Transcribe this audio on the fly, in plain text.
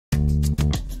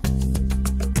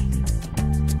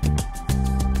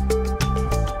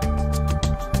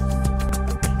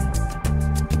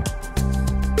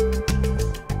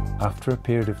After a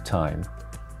period of time,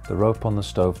 the rope on the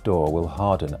stove door will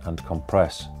harden and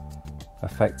compress,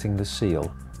 affecting the seal,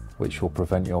 which will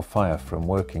prevent your fire from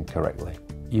working correctly.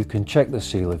 You can check the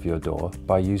seal of your door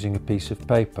by using a piece of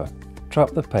paper. Trap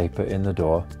the paper in the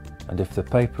door, and if the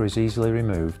paper is easily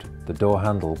removed, the door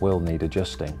handle will need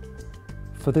adjusting.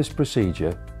 For this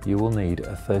procedure, you will need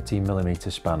a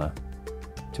 13mm spanner.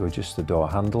 To adjust the door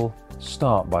handle,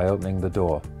 start by opening the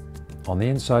door. On the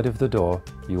inside of the door,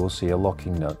 you will see a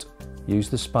locking nut. Use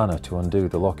the spanner to undo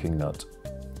the locking nut.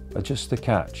 Adjust the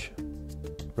catch,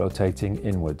 rotating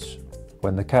inwards.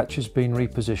 When the catch has been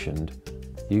repositioned,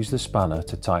 use the spanner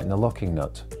to tighten the locking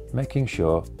nut, making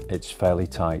sure it's fairly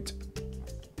tight.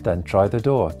 Then try the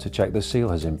door to check the seal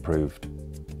has improved.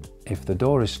 If the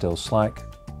door is still slack,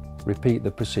 repeat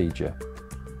the procedure.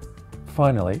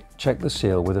 Finally, check the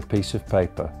seal with a piece of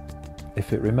paper.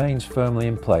 If it remains firmly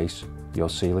in place, your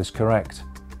seal is correct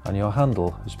and your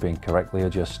handle has been correctly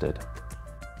adjusted.